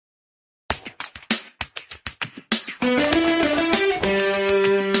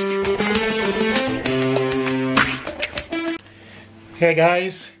Hey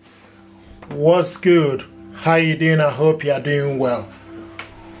guys, what's good? How you doing? I hope you are doing well.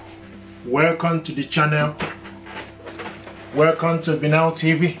 Welcome to the channel. Welcome to Vinyl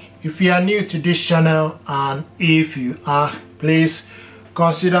TV. If you are new to this channel, and if you are, please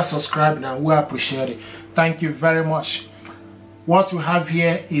consider subscribing and we appreciate it. Thank you very much. What we have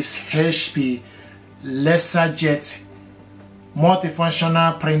here is HP Laserjet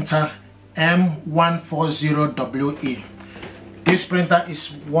multifunctional printer M140WE. This printer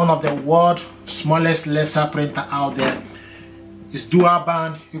is one of the world's smallest laser printer out there. It's dual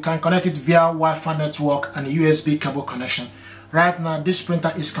band. You can connect it via Wi-Fi network and USB cable connection. Right now, this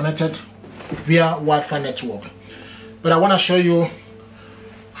printer is connected via Wi-Fi network. But I want to show you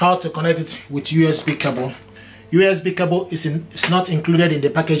how to connect it with USB cable. USB cable is not included in the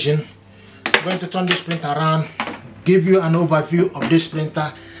packaging. I'm going to turn this printer around, give you an overview of this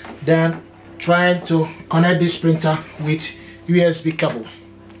printer, then trying to connect this printer with USB cable.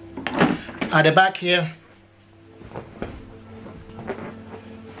 At the back here,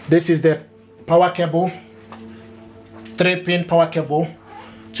 this is the power cable, 3-pin power cable.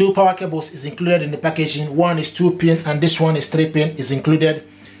 2 power cables is included in the packaging. One is 2-pin and this one is 3-pin is included.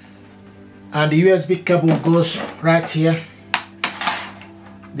 And the USB cable goes right here.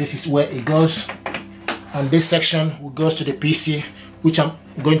 This is where it goes, and this section goes to the PC, which I'm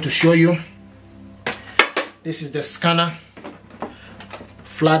going to show you. This is the scanner,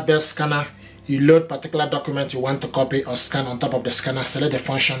 flat-bed scanner. You load particular document you want to copy or scan on top of the scanner. Select the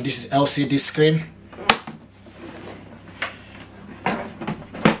function. This is LCD screen.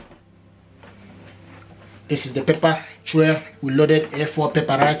 This is the paper tray. We loaded A4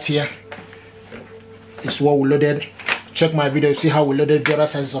 paper right here. It's what we loaded. Check my video, see how we loaded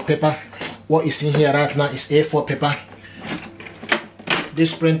various sizes of paper. What is in here right now is A4 paper.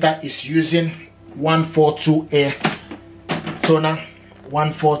 This printer is using 142A toner,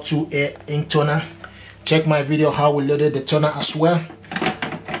 142A ink toner. Check my video how we loaded the toner as well.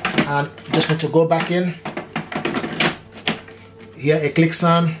 And just need to go back in. Here a click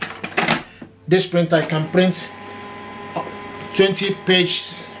sound. This printer can print 20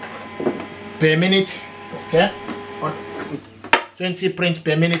 pages per minute. Okay, on 20 prints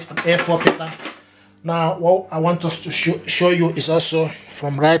per minute on A4 paper. Now what I want us to show you is also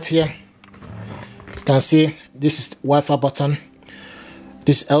from right here. You can see this is the Wi-Fi button,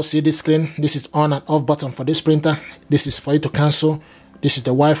 this LCD screen, this is on and off button for this printer, this is for you to cancel, this is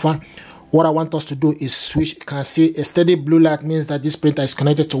the Wi-Fi. What I want us to do is switch. You can see a steady blue light means that this printer is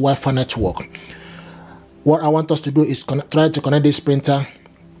connected to Wi-Fi network. What I want us to do is try to connect this printer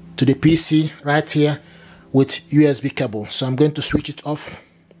to the PC right here with USB cable. So I'm going to switch it off.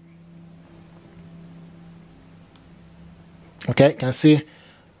 Okay, you can see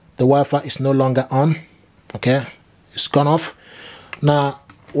the Wi-Fi is no longer on. Okay, it's gone off. Now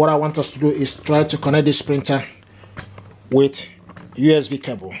what I want us to do is try to connect this printer with USB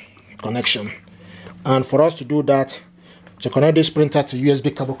cable connection. And for us to do that, to connect this printer to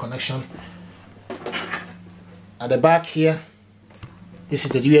USB cable connection, at the back here, this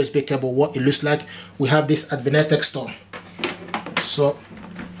is the USB cable. What it looks like, we have this at Vinetec store. So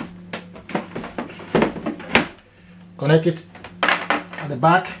connect it at the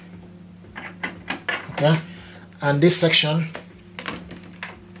back. Okay, and this section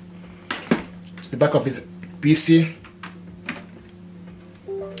is the back of the PC.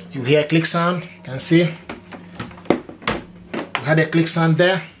 You hear a click sound. You can see we had a click sound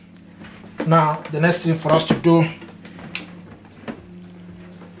there. Now the next thing for us to do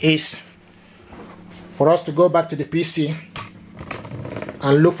is for us to go back to the PC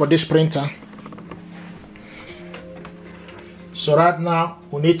and look for this printer. So right now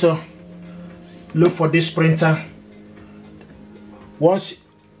we need to look for this printer. Once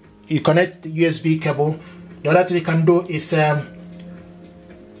you connect the USB cable, the other thing you can do is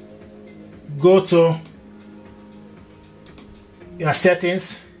go to your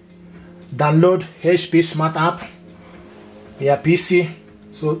settings, download HP Smart App, your PC.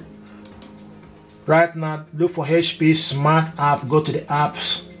 So right now look for HP Smart App, go to the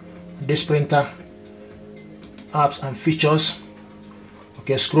apps, this printer, apps and features.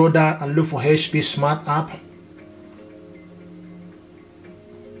 Okay, scroll down and look for HP Smart App.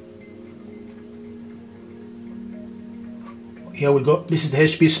 Here we go, this is the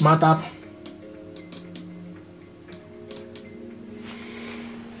HP Smart App.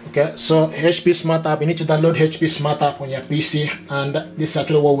 Okay, so HP Smart App, you need to download HP Smart App on your PC, and this is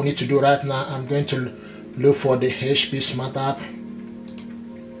actually what we need to do right now. I'm going to look for the HP Smart App.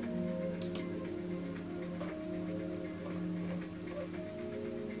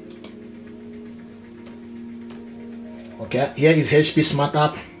 Okay, here is HP Smart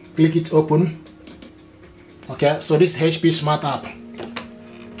App. Click it open. Okay, so this is HP Smart App.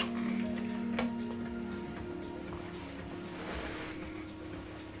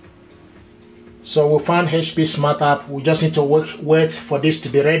 So we found HP Smart App. We just need to wait for this to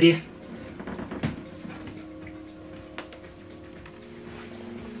be ready.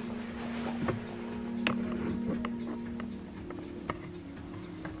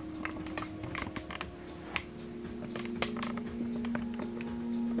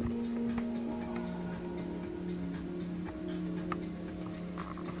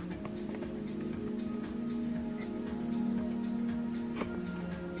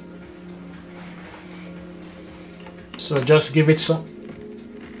 So just give it some,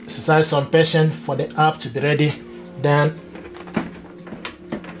 exercise some patience for the app to be ready. Then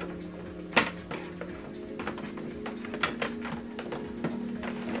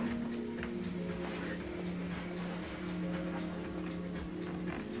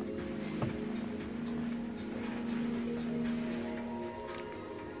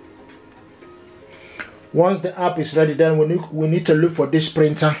once the app is ready, then we need to look for this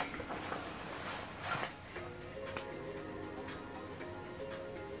printer.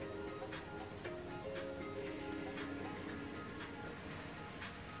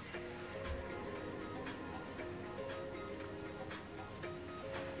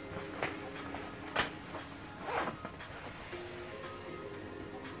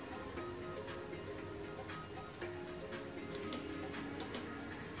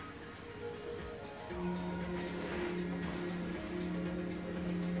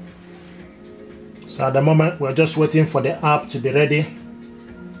 So at the moment we're just waiting for the app to be ready.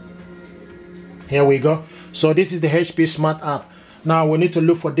 Here we go. So this is the HP Smart App. Now we need to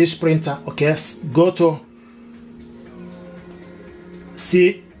look for this printer. Okay, go to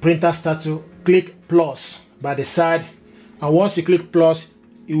see printer status, click plus by the side, and once you click plus,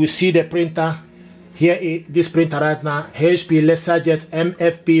 you will see the printer. Here is this printer right now, HP Laserjet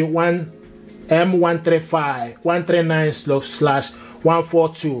MFP M140WE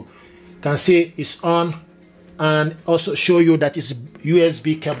 139/142. Can see it's on, and also show you that it's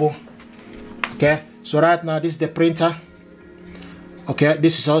USB cable. Okay, so right now this is the printer. Okay,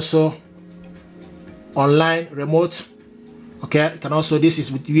 this is also online remote. Okay, can also, this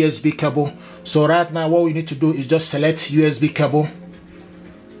is with USB cable. So right now what we need to do is just select USB cable.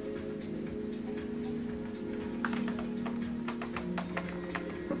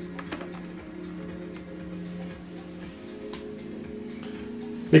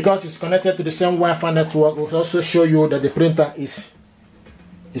 Because it's connected to the same Wi-Fi network, we'll also show you that the printer is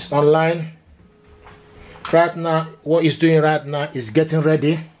online. Right now, what it's doing right now is getting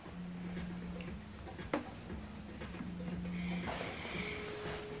ready.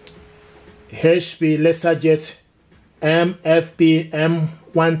 HP Laserjet MFP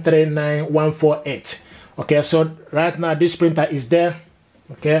M139/148. Okay, so right now this printer is there.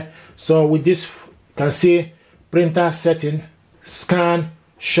 Okay, so with this, you can see printer setting, scan,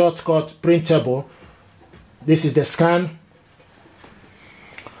 shortcut, printable. This is the scan.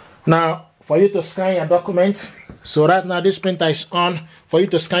 Now for you to scan your document, so right now this printer is on. For you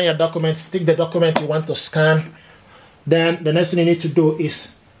to scan your document, stick the document you want to scan. Then the next thing you need to do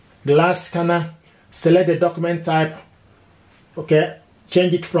is the last scanner, select the document type. Okay,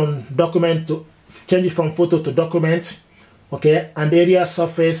 change it from photo to document. Okay, and the area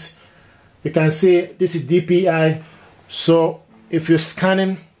surface, you can see this is DPI. So if you're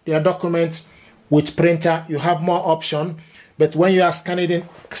scanning your document with printer, you have more option. But when you are scanning it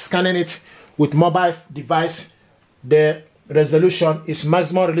with mobile device, the resolution is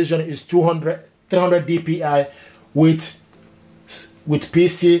maximum resolution is 300 DPI. With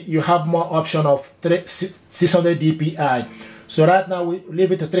PC, you have more option of 600 DPI. So right now we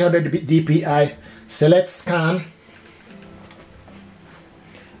leave it to 300 DPI. Select scan,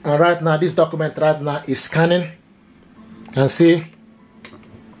 and right now this document right now is scanning. And see,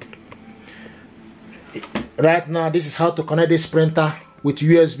 right now this is how to connect this printer with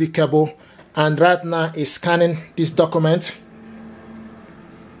USB cable, and right now is scanning this document.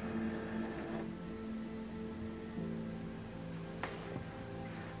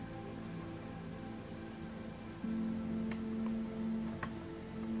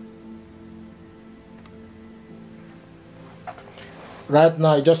 Right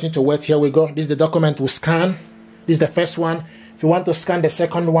now you just need to wait. Here we go. This is the document we scan. This is the first one. If you want to scan the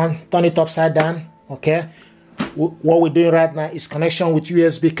second one, turn it upside down. Okay, what we're doing right now is connection with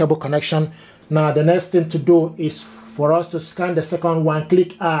USB cable connection. Now the next thing to do is for us to scan the second one.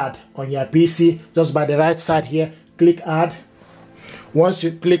 Click add on your PC, just by the right side here. Click add. Once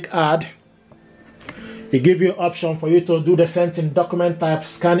you click add, It gives you option for you to do the same thing, document type,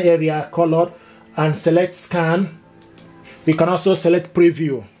 scan area, color, and select scan. You can also select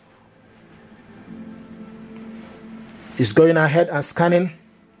preview. It's going ahead and scanning.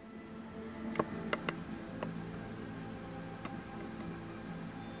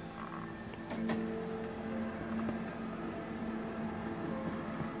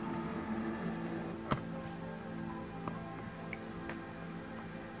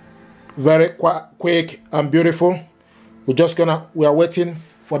 Very quick and beautiful. We are waiting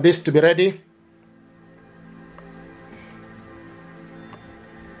for this to be ready.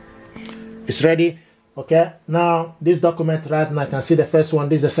 It's ready. Okay, now this document right now, I can see the first one,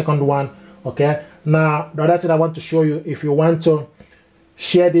 this is the second one. Okay, now the other thing I want to show you, if you want to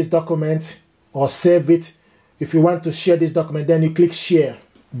share this document or save it, if you want to share this document, then you click share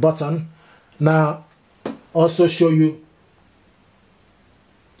button. Now also show you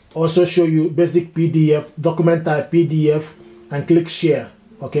basic PDF, document type PDF, and click share.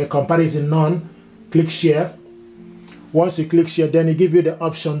 Okay, comparison none, click share. Once you click share, then it gives you the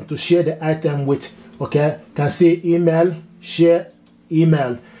option to share the item with. Okay, can see email, share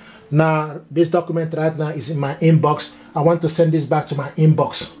email. Now this document right now is in my inbox. I want to send this back to my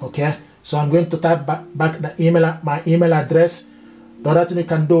inbox. Okay, so I'm going to type back the email, my email address. The other thing you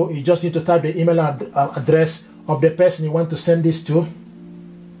can do, you just need to type the email address of the person you want to send this to.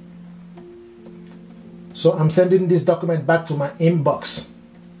 So I'm sending this document back to my inbox.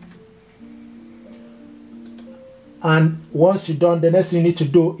 And once you're done, the next thing you need to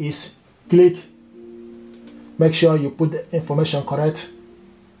do is click. Make sure you put the information correct.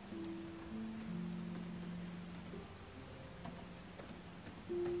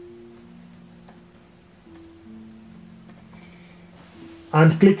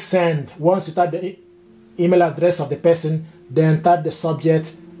 And click send. Once you type the email address of the person, then type the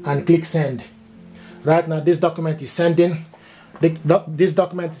subject and click send. Right now this document is sending. This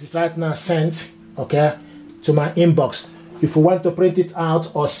document is right now sent, okay, to my inbox. If you want to print it out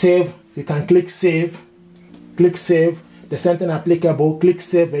or save, you can click save. Click save. The same thing applicable. Click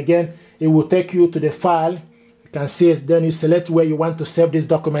save again. It will take you to the file. You can see it. Then you select where you want to save this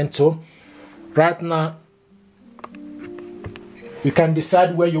document to. Right now you can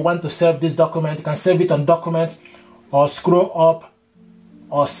decide where you want to save this document. You can save it on document, or scroll up,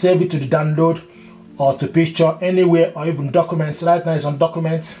 or save it to the download, or to picture, anywhere, or even documents. Right now it's on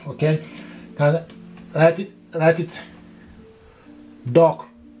documents. Okay, can write it doc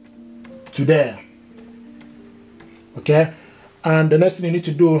to there. Okay, and the next thing you need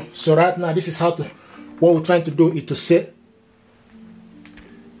to do, so right now this is what we're trying to do is to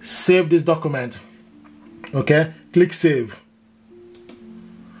save this document. Okay, click save.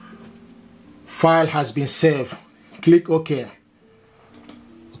 File has been saved. Click OK.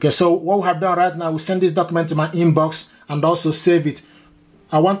 Okay, so what we have done right now, we send this document to my inbox and also save it.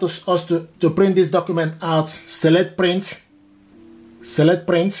 I want us to print this document out. Select print. Select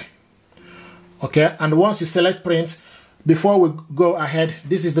print. Okay, and once you select print, before we go ahead,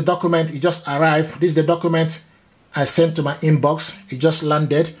 this is the document. It just arrived. This is the document I sent to my inbox. It just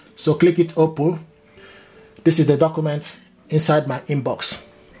landed. So click it open. This is the document inside my inbox.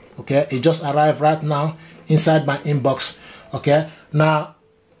 Okay, it just arrived right now inside my inbox. Okay, now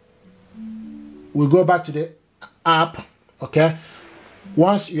we'll go back to the app. Okay,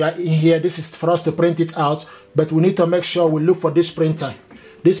 once you are in here, this is for us to print it out, but we need to make sure we look for this printer.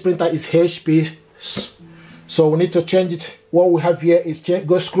 This printer is HP, so we need to change it. What we have here is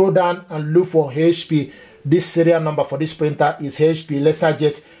go scroll down and look for HP. This serial number for this printer is HP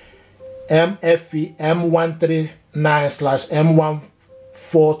Laserjet MFE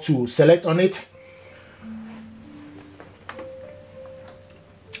M139/M142. Select on it.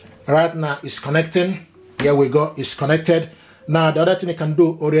 Right now it's connecting. Here we go, it's connected. Now the other thing you can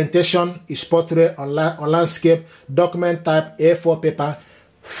do, orientation is portrait or landscape, document type A4 paper,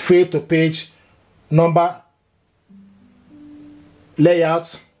 fill to page, number,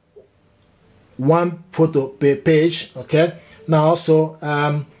 layout, one photo per page. Okay, now also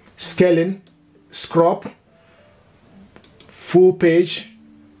scaling, crop, full page.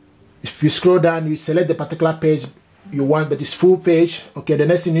 If you scroll down, you select the particular page you want, but it's full page. Okay, the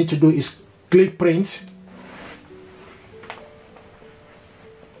next thing you need to do is click print.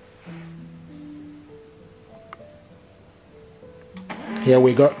 Here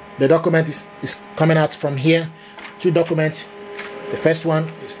we go. The document is coming out from here. Two documents. The first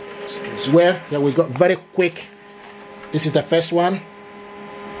one is where. Here we go. Very quick. This is the first one.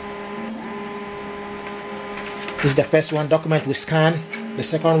 This is the first one. Document we scan. The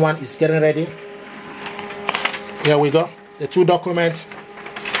second one is getting ready. Here we go. The two documents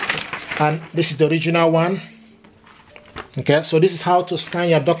and this is the original one. Okay, so this is how to scan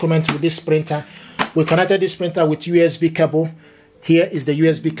your document with this printer. We connected this printer with USB cable. Here is the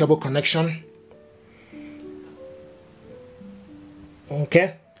USB cable connection.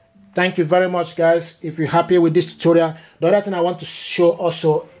 Okay, thank you very much, guys. If you're happy with this tutorial, the other thing I want to show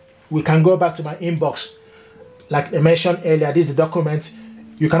also, we can go back to my inbox. Like I mentioned earlier, this is the document.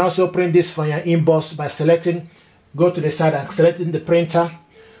 You can also print this from your inbox by selecting, go to the side and selecting the printer,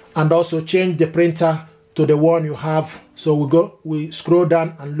 and also change the printer to the one you have. So we scroll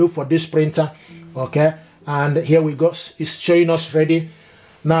down and look for this printer. Okay, and here we go. It's showing us ready.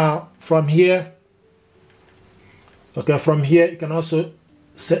 Now from here, okay, from here you can also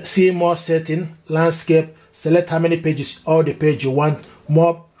see more setting, landscape, select how many pages, all the page you want,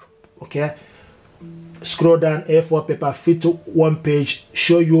 more. Okay, scroll down, A4 paper, fit to one page,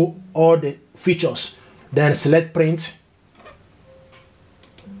 show you all the features. Then select print.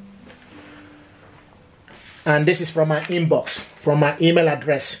 And this is from my inbox, from my email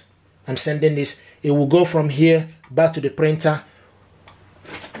address. I'm sending this. It will go from here back to the printer.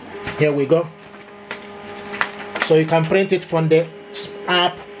 Here we go. So you can print it from the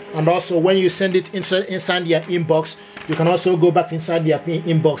app, and also when you send it inside your inbox, you can also go back inside your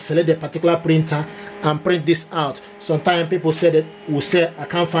inbox, select the particular printer and print this out. Sometimes people will say I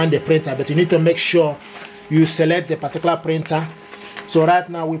can't find the printer, but you need to make sure you select the particular printer. So right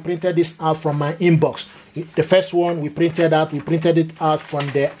now we printed this out from my inbox. The first one we printed it out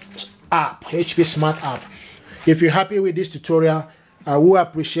from the app, HP Smart app. If you're happy with this tutorial, I will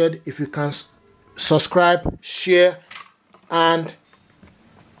appreciate if you can subscribe, share, and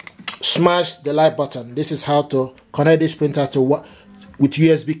smash the like button. This is how to connect this printer to with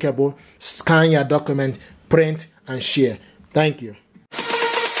USB cable, scan your document, print, and share. Thank you.